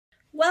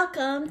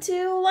Welcome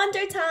to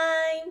Wonder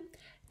Time!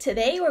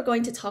 Today we're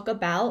going to talk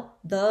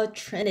about the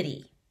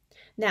Trinity.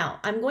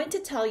 Now, I'm going to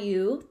tell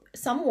you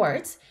some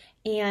words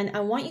and I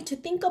want you to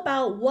think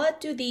about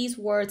what do these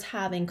words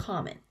have in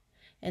common.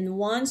 And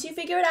once you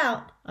figure it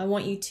out, I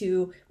want you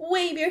to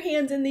wave your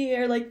hands in the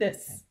air like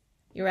this.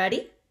 You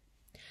ready?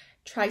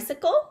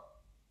 Tricycle,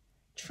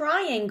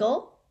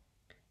 triangle,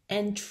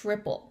 and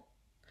triple.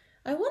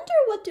 I wonder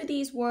what do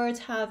these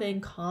words have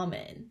in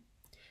common?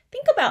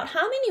 Think about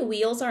how many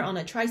wheels are on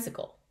a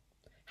tricycle.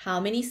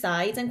 How many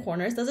sides and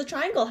corners does a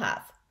triangle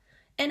have?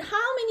 And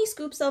how many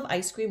scoops of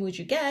ice cream would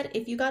you get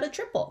if you got a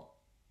triple?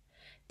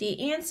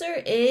 The answer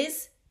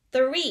is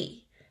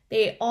 3.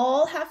 They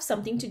all have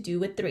something to do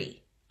with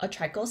 3. A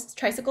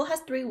tricycle has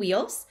 3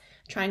 wheels,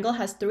 triangle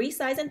has 3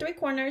 sides and 3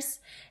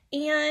 corners,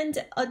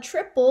 and a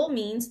triple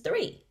means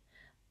 3.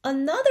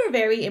 Another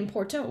very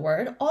important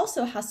word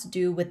also has to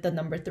do with the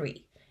number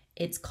 3.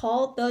 It's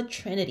called the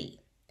Trinity.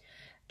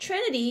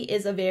 Trinity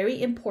is a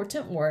very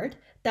important word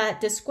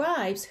that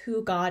describes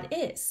who God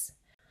is.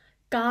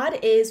 God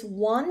is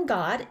one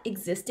God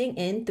existing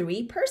in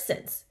 3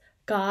 persons.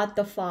 God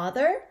the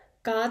Father,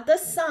 God the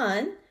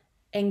Son,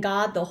 and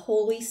God the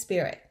Holy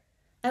Spirit.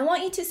 I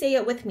want you to say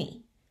it with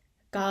me.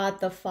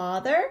 God the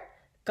Father,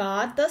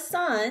 God the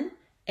Son,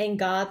 and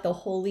God the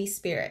Holy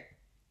Spirit.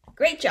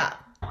 Great job.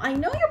 I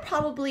know you're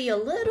probably a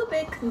little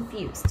bit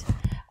confused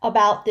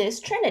about this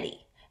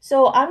Trinity.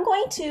 So I'm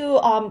going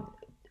to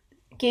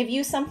give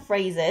you some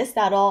phrases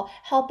that'll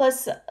help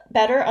us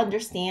better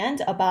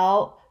understand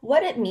about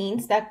what it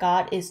means that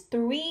God is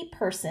 3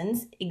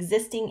 persons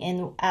existing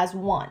in as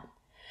one.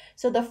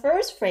 So the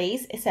first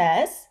phrase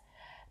says,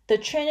 the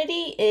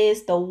Trinity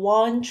is the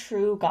one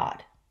true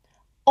God.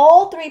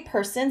 All 3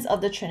 persons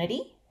of the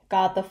Trinity,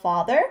 God the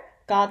Father,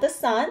 God the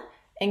Son,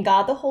 and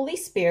God the Holy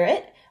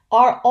Spirit,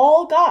 are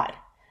all God.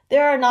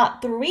 There are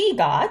not 3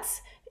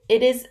 gods.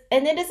 It is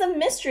a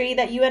mystery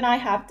that you and I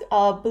have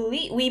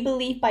we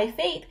believe by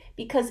faith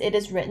because it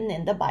is written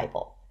in the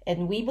Bible.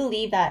 And we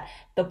believe that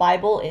the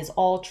Bible is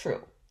all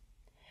true.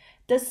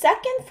 The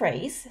second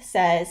phrase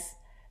says,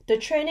 the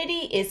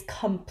Trinity is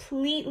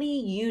completely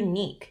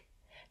unique.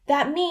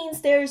 That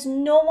means there's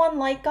no one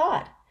like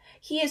God.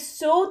 He is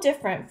so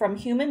different from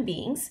human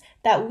beings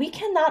that we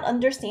cannot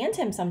understand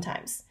him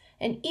sometimes.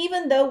 And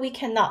even though we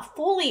cannot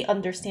fully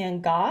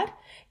understand God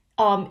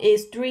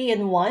is 3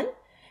 in 1,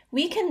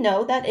 we can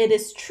know that it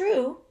is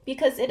true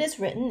because it is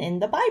written in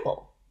the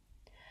Bible.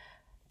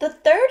 The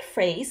third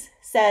phrase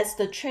says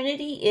the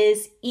Trinity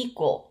is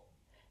equal.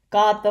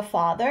 God the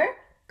Father,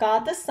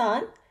 God the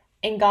Son,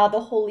 and God the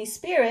Holy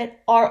Spirit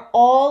are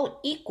all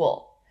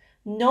equal.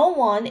 No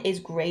one is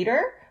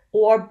greater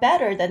or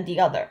better than the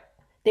other.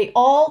 They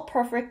all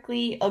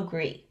perfectly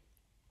agree.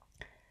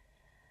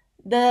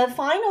 The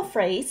final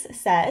phrase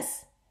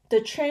says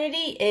the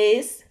Trinity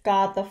is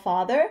God the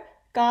Father,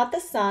 God the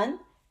Son,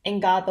 and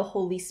God the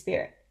Holy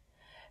Spirit.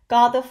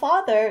 God the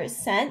Father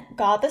sent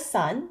God the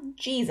Son,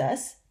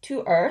 Jesus,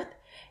 to earth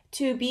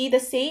to be the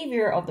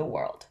Savior of the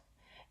world.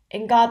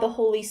 And God the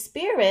Holy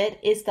Spirit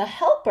is the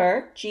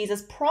helper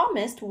Jesus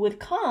promised would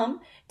come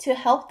to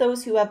help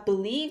those who have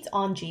believed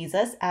on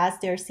Jesus as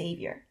their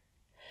Savior.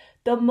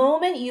 The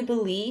moment you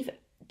believe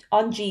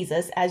on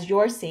Jesus as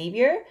your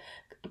Savior,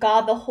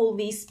 God the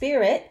Holy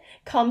Spirit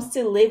comes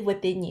to live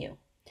within you.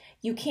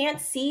 You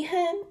can't see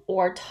him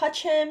or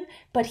touch him,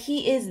 but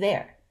he is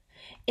there.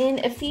 In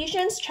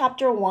Ephesians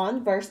chapter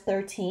 1, verse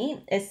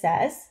 13, it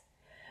says,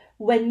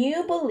 when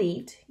you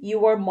believed, you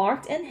were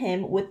marked in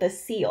him with the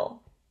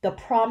seal, the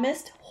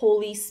promised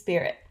Holy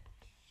Spirit.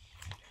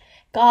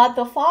 God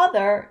the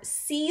Father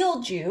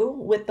sealed you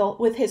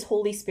with his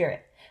Holy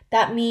Spirit.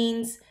 That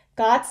means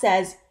God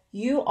says,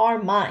 you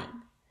are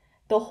mine.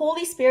 The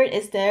Holy Spirit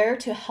is there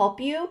to help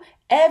you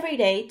every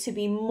day to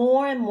be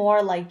more and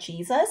more like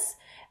Jesus,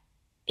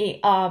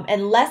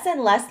 and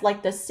less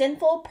like the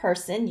sinful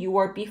person you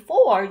were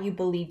before you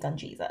believed on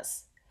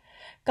Jesus.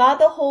 God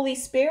the Holy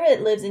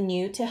Spirit lives in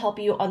you to help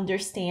you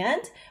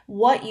understand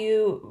what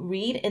you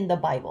read in the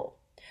Bible.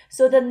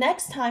 So the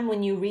next time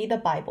when you read the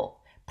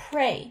Bible,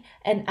 pray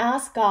and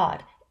ask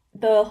God,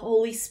 the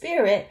Holy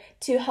Spirit,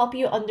 to help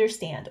you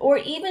understand or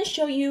even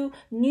show you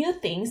new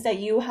things that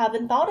you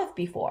haven't thought of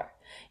before.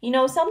 You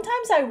know,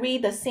 sometimes I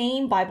read the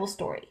same Bible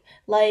story,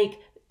 like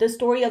the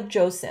story of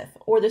Joseph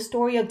or the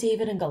story of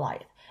David and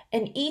Goliath.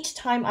 And each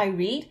time I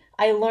read,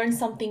 I learn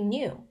something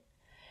new.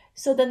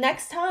 So the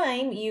next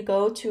time you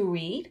go to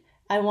read,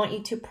 I want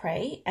you to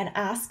pray and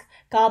ask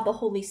God the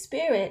Holy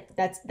Spirit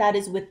that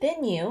is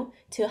within you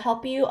to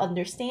help you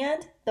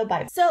understand the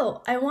Bible.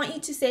 So I want you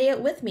to say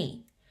it with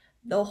me.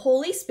 The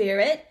Holy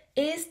Spirit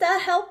is the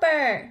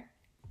helper.